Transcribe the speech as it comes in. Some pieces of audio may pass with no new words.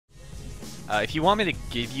If you want me to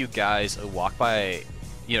give you guys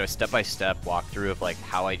a step-by-step walkthrough of like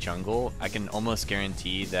how I jungle, I can almost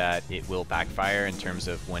guarantee that it will backfire in terms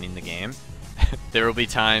of winning the game. There will be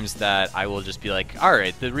times that I will just be like,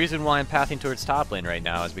 alright, the reason why I'm pathing towards top lane right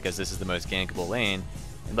now is because this is the most gankable lane,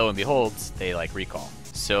 and lo and behold, they like recall.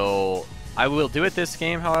 So I will do it this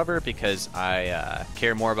game, however, because I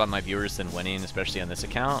care more about my viewers than winning, especially on this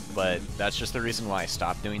account, but that's just the reason why I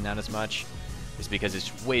stopped doing that as much, is because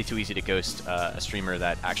it's way too easy to ghost a streamer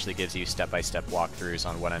that actually gives you step-by-step walkthroughs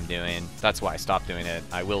on what I'm doing. That's why I stopped doing it.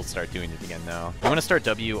 I will start doing it again, though. I'm going to start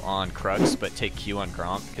W on Kha'zix, but take Q on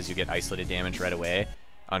Gromp, because you get isolated damage right away.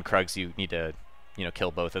 On Kha'zix, you need to,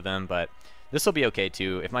 kill both of them, but this will be okay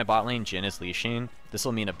too. If my bot lane Jhin is leashing, this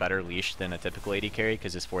will mean a better leash than a typical AD carry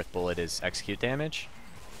because his 4th bullet is execute damage.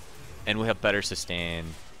 And we'll have better sustain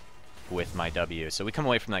with my W. So we come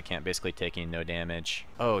away from that camp basically taking no damage.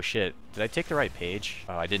 Oh shit, did I take the right page?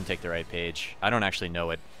 Oh, I didn't take the right page. I don't actually know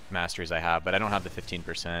what masteries I have, but I don't have the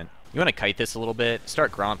 15%. You want to kite this a little bit,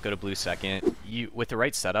 start Gromp, go to blue second. With the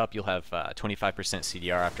right setup, you'll have 25%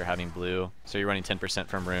 CDR after having blue. So you're running 10%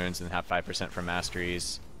 from runes and have 5% from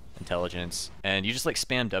masteries. Intelligence, and you just like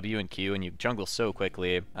spam W and Q and you jungle so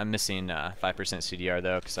quickly. I'm missing 5% CDR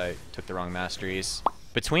though because I took the wrong masteries.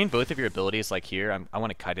 Between both of your abilities, like here, I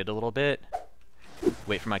want to kite it a little bit.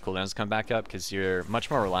 Wait for my cooldowns to come back up because you're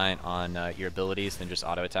much more reliant on your abilities than just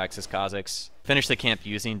auto attacks as Kha'zix. Finish the camp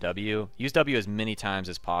using W. Use W as many times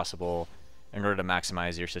as possible in order to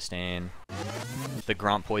maximize your sustain. The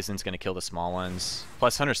Gromp poison's going to kill the small ones.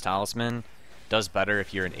 Plus Hunter's Talisman does better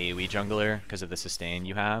if you're an AoE jungler because of the sustain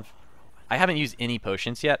you have. I haven't used any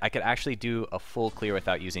potions yet. I could actually do a full clear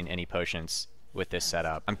without using any potions with this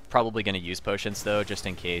setup. I'm probably going to use potions though, just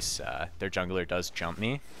in case their jungler does jump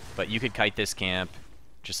me. But you could kite this camp,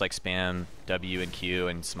 just like spam W and Q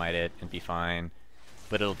and smite it and be fine.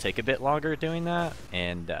 But it'll take a bit longer doing that,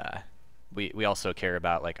 and we also care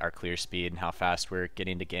about like our clear speed and how fast we're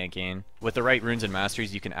getting to ganking. With the right runes and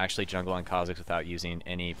masteries, you can actually jungle on Kha'zix without using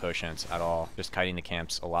any potions at all. Just kiting the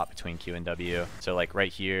camps a lot between Q and W. So like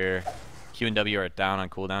right here, Q and W are down on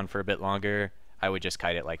cooldown for a bit longer. I would just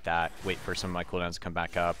kite it like that, wait for some of my cooldowns to come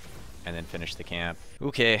back up, and then finish the camp.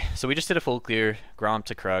 Okay, so we just did a full clear, Gromp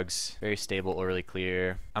to Kha'zix, very stable early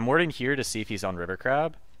clear. I'm warding here to see if he's on River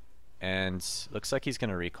Crab, and looks like he's going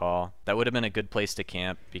to recall. That would have been a good place to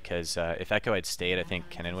camp because if Echo had stayed, I think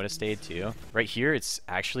Kennen would have stayed too. Right here, it's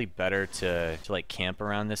actually better to like camp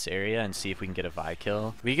around this area and see if we can get a Vi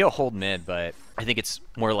kill. We can go hold mid, but I think it's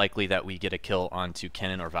more likely that we get a kill onto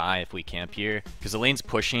Kennen or Vi if we camp here because the lane's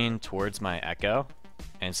pushing towards my Echo,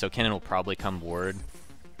 and so Kennen will probably come ward,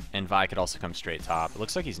 and Vi could also come straight top. It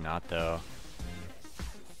looks like he's not though.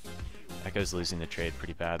 Echo's losing the trade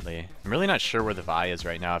pretty badly. I'm really not sure where the Vi is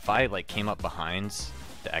right now. If I like came up behind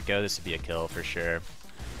the Echo, this would be a kill for sure.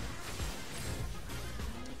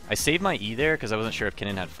 I saved my E there because I wasn't sure if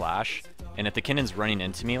Kennen had flash. And if the Kennen's running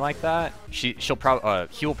into me like that, he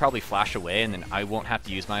will probably flash away, and then I won't have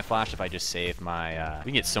to use my flash if I just save my...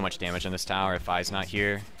 We can get so much damage on this tower if Vi's not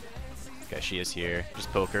here. Okay, she is here.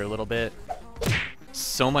 Just poke her a little bit.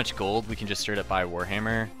 So much gold, we can just straight up buy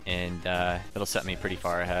Warhammer, and it'll set me pretty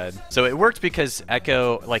far ahead. So it worked because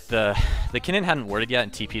Echo, like the Kennen hadn't warded yet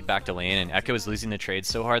and TP'd back to lane, and Echo was losing the trade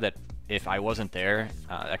so hard that if I wasn't there,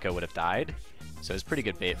 Echo would have died. So it was pretty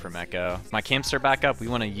good bait from Echo. My camps are back up. We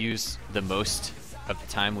want to use the most of the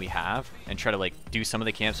time we have and try to like do some of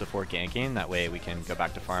the camps before ganking. That way we can go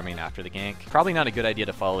back to farming after the gank. Probably not a good idea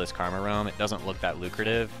to follow this Karma roam. It doesn't look that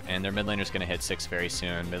lucrative, and their mid laner's going to hit 6 very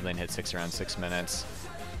soon. Mid lane hit 6 around 6 minutes.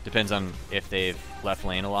 Depends on if they've left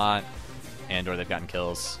lane a lot and or they've gotten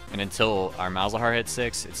kills. And until our Malzahar hits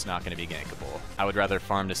 6, it's not going to be gankable. I would rather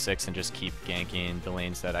farm to 6 and just keep ganking the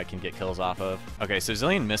lanes that I can get kills off of. Okay, so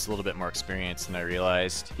Zilean missed a little bit more experience than I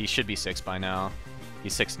realized. He should be 6 by now.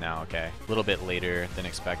 He's 6 now, okay. A little bit later than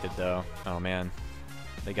expected though. Oh man,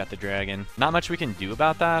 they got the dragon. Not much we can do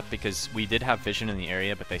about that because we did have vision in the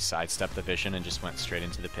area, but they sidestepped the vision and just went straight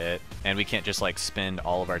into the pit. And we can't just like spend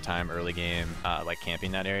all of our time early game like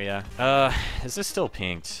camping that area. Is this still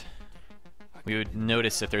pinked? We would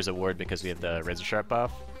notice if there's a ward because we have the Razor Sharp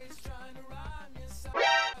buff.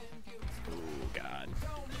 Oh god.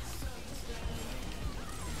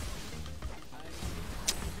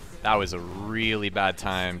 That was a really bad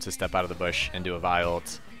time to step out of the bush and do a Vi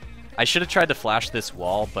ult. I should have tried to flash this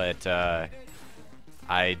wall, but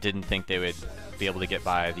I didn't think they would be able to get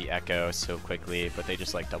by the Echo so quickly, but they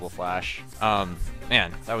just like double flash.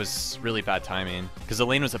 Man, that was really bad timing because the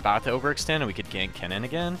lane was about to overextend and we could gank Kennen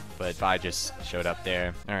again, but Vi just showed up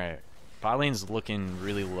there. All right, Bot lane's looking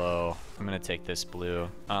really low. I'm gonna take this blue.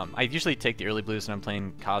 I usually take the early blues when I'm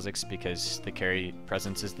playing Kha'zix because the carry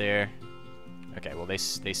presence is there. Okay, well they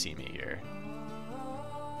see me here.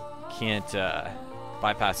 Can't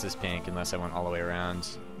bypass this pink unless I went all the way around.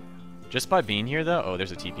 Just by being here though, oh,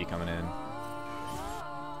 there's a TP coming in.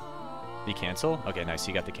 The cancel? Okay, nice,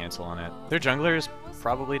 you got the cancel on it. Their jungler is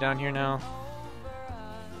probably down here now.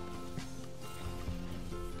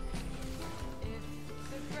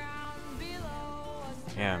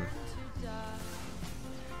 Damn.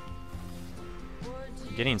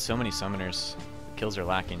 I'm getting so many summoners. Kills are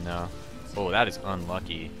lacking though. Oh, that is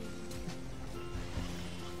unlucky.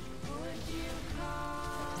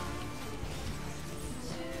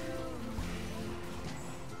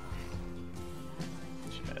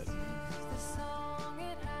 Shit.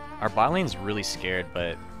 Our bot lane's really scared,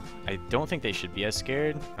 but I don't think they should be as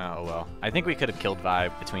scared. Oh well. I think we could have killed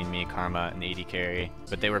Vibe between me, Karma, and the AD carry,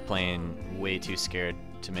 but they were playing way too scared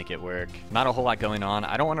to make it work. Not a whole lot going on.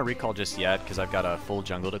 I don't want to recall just yet because I've got a full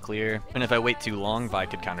jungle to clear. And if I wait too long, Vi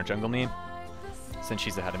could counter jungle me since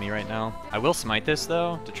she's ahead of me right now. I will smite this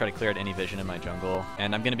though to try to clear out any vision in my jungle.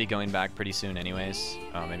 And I'm going to be going back pretty soon anyways.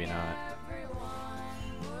 Oh, maybe not.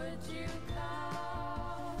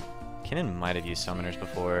 Kennen might have used summoners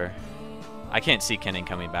before. I can't see Kennen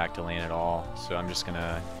coming back to lane at all, so I'm just going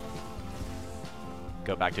to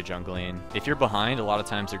go back to jungling. If you're behind, a lot of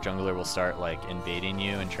times their jungler will start like invading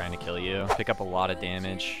you and trying to kill you. Pick up a lot of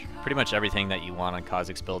damage. Pretty much everything that you want on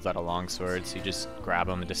Kha'Zix builds out of longsword, so you just grab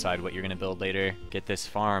them and decide what you're going to build later. Get this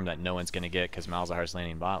farm that no one's going to get because Malzahar's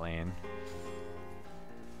laning bot lane.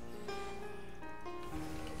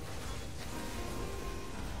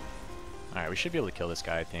 Alright, we should be able to kill this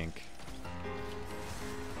guy, I think.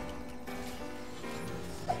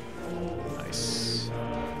 Nice.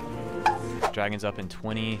 Dragon's up in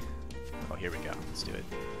 20. Oh, here we go. Let's do it.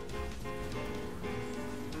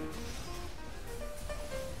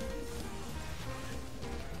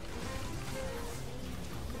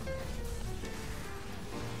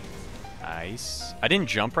 Nice. I didn't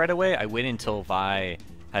jump right away. I waited until Vi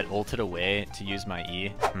had ulted away to use my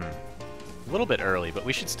E. A little bit early, but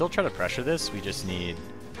we should still try to pressure this. We just need...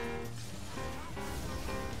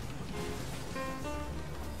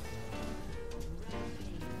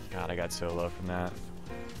 God, I got so low from that.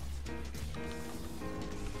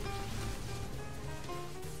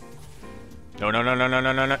 No, no, no, no, no,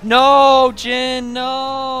 no, no, no. No, Jin,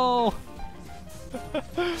 no!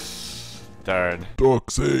 Darn.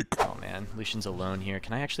 Toxic. Oh, man. Lucian's alone here.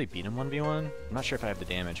 Can I actually beat him 1v1? I'm not sure if I have the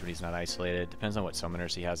damage when he's not isolated. Depends on what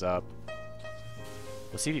summoners he has up.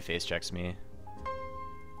 Let's see if he face checks me.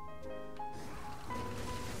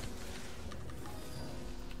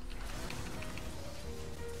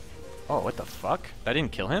 Oh, what the fuck? That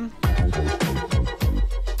didn't kill him?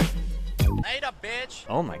 Later, bitch!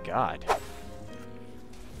 Oh my god.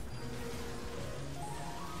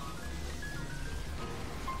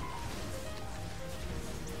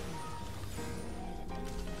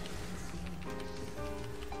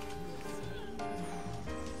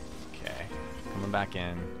 Okay, coming back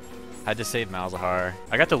in. Had to save Malzahar.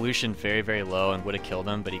 I got the Lucian very, very low and would have killed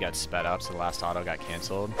him, but he got sped up, so the last auto got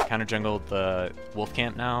canceled. Counter jungled the wolf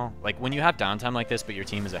camp now. Like, when you have downtime like this, but your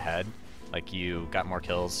team is ahead, like, you got more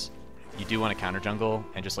kills, you do want to counter jungle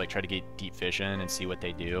and just, like, try to get deep vision and see what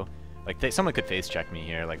they do. Like, someone could face check me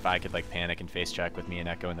here. Like, Vi could, like, panic and face check with me and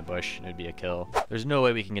Echo in the bush, and it'd be a kill. There's no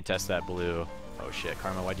way we can contest that blue. Oh, shit.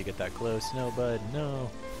 Karma, why'd you get that close? No, bud. No.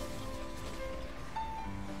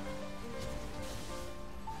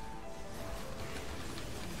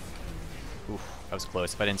 Oof, that was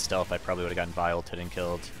close. If I didn't stealth, I probably would have gotten Vi ulted and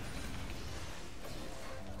killed.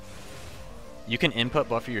 You can input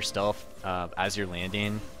buffer your stealth as you're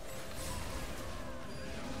landing.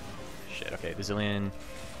 Shit, okay, Bazillion.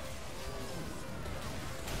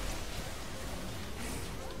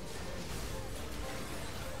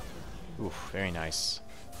 Oof, very nice.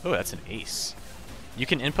 Oh, that's an ace. You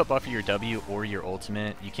can input buffer your W or your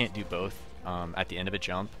ultimate. You can't do both at the end of a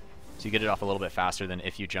jump. So you get it off a little bit faster than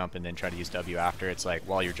if you jump and then try to use W after. It's like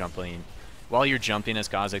while you're jumping as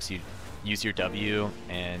Kha'Zix, you use your W,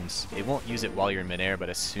 and it won't use it while you're in midair, but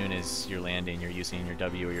as soon as you're landing, you're using your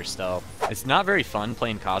W or your stealth. It's not very fun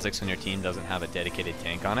playing Kha'Zix when your team doesn't have a dedicated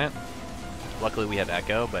tank on it. Luckily we have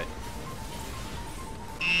Echo, but...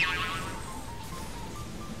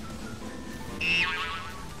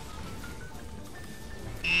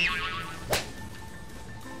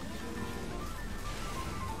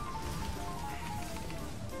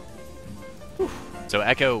 So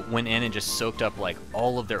Echo went in and just soaked up like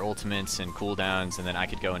all of their ultimates and cooldowns, and then I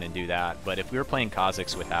could go in and do that. But if we were playing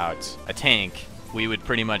Kha'Zix without a tank, we would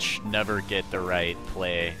pretty much never get the right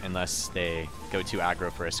play unless they go too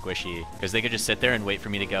aggro for a squishy. Because they could just sit there and wait for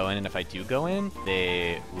me to go in, and if I do go in,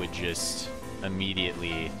 they would just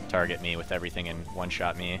immediately target me with everything and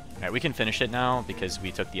one-shot me. Alright, we can finish it now because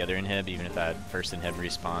we took the other inhib. Even if that first inhib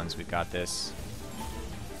respawns, we've got this.